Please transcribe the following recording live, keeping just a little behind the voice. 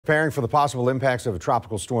Preparing for the possible impacts of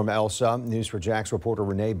Tropical Storm Elsa, News4JAX reporter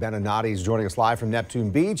Renee Benenati is joining us live from Neptune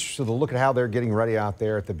Beach. So the look at how they're getting ready out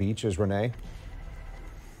there at the beaches. Renee.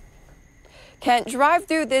 Kent, drive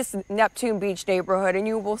through this Neptune Beach neighborhood and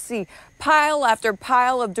you will see pile after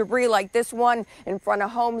pile of debris like this one in front of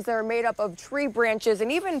homes that are made up of tree branches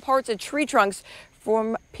and even parts of tree trunks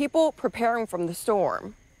from people preparing from the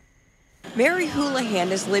storm. Mary Houlihan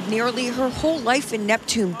has lived nearly her whole life in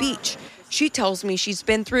Neptune Beach. She tells me she's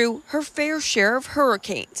been through her fair share of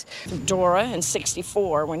hurricanes. Dora in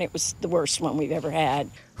 '64, when it was the worst one we've ever had.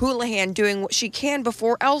 Houlihan doing what she can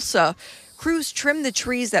before Elsa. Crews trimmed the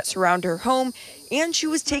trees that surround her home, and she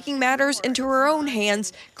was taking matters into her own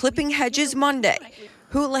hands, clipping hedges Monday.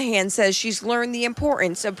 Houlihan says she's learned the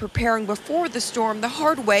importance of preparing before the storm the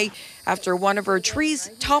hard way after one of her trees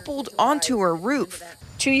toppled onto her roof.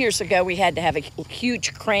 2 years ago, we had to have a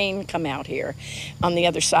huge crane come out here on the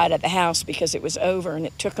other side of the house because it was over, and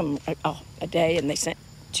it took them a day, and they sent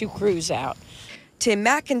 2 crews out. Tim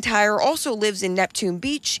McIntyre also lives in Neptune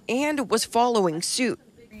Beach and was following suit.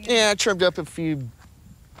 Yeah, I trimmed up a few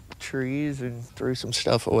trees and threw some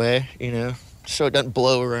stuff away, so it doesn't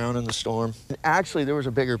blow around in the storm. Actually, there was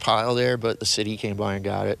a bigger pile there, but the city came by and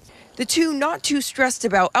got it. The two not too stressed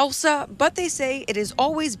about Elsa, but they say it is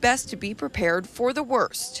always best to be prepared for the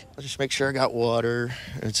worst. I'll just make sure I got water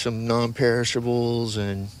and some non-perishables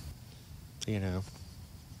and,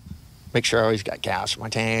 make sure I always got gas in my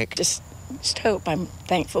tank. Just hope. I'm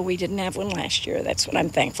thankful we didn't have one last year. That's what I'm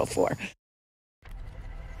thankful for.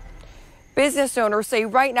 Business owners say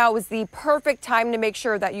right now is the perfect time to make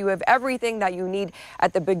sure that you have everything that you need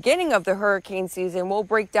at the beginning of the hurricane season. We'll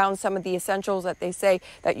break down some of the essentials that they say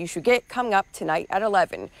that you should get coming up tonight at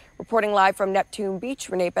 11. Reporting live from Neptune Beach,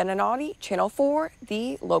 Renee Benenati, Channel 4,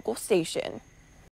 the local station.